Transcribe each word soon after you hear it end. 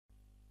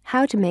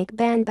How to make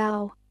Banh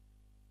Bao.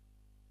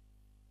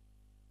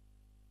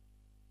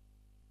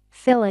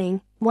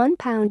 Filling: 1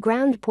 pound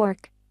ground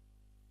pork,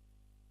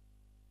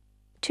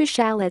 2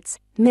 shallots,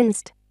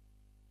 minced,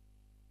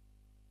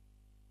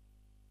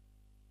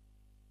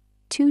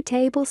 2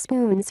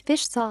 tablespoons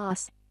fish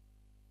sauce,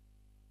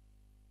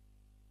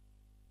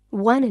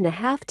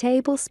 1½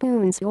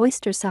 tablespoons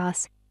oyster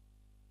sauce,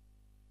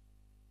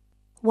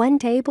 1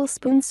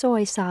 tablespoon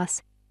soy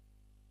sauce.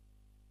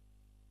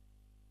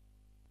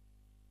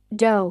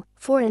 Dough: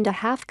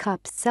 4½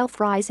 cups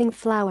self-rising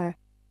flour,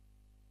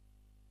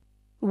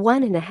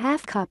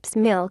 1½ cups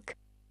milk,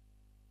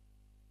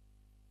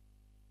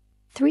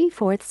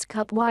 3/4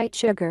 cup white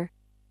sugar,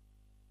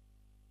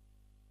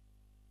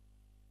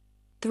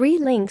 3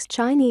 links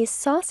Chinese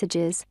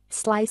sausages,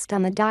 sliced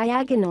on the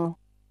diagonal,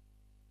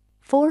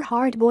 4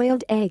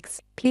 hard-boiled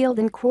eggs, peeled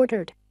and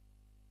quartered,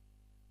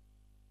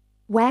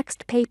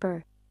 waxed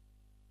paper.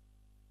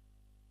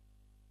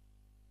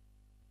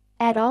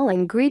 Add all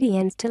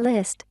ingredients to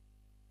list.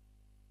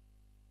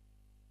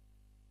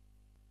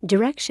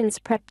 Directions: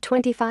 prep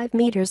 25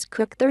 meters,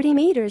 cook 30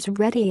 meters,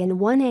 ready in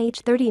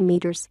 1H 30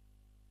 meters.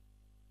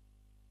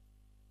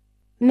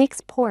 Mix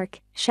pork,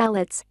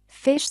 shallots,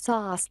 fish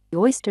sauce,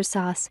 oyster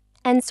sauce,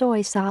 and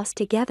soy sauce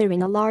together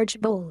in a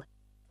large bowl.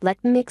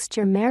 Let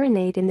mixture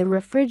marinate in the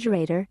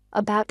refrigerator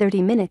about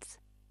 30 minutes.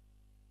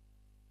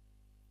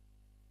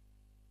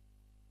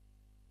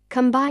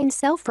 Combine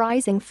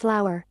self-rising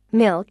flour,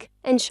 milk,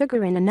 and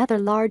sugar in another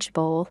large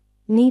bowl.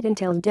 Knead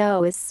until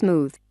dough is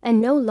smooth and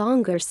no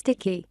longer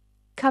sticky.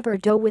 Cover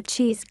dough with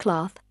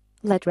cheesecloth.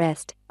 Let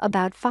rest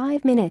about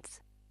 5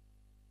 minutes.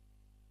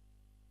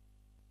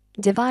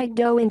 Divide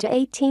dough into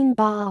 18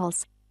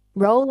 balls.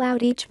 Roll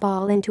out each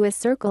ball into a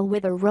circle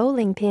with a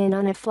rolling pin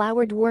on a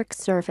floured work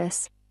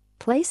surface.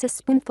 Place a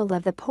spoonful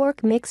of the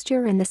pork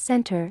mixture in the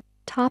center,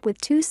 top with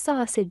 2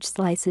 sausage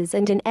slices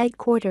and an egg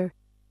quarter.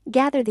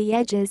 Gather the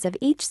edges of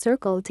each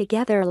circle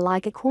together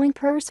like a coin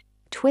purse,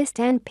 twist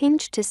and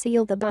pinch to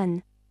seal the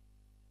bun.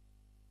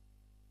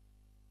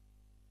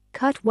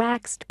 Cut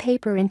waxed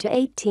paper into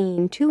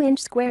 18 2-inch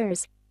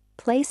squares.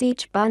 Place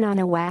each bun on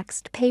a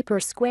waxed paper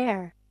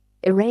square.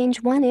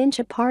 Arrange 1 inch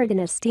apart in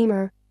a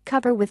steamer,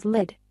 cover with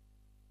lid.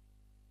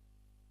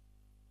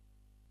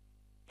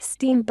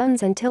 Steam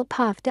buns until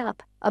puffed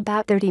up,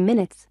 about 30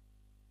 minutes.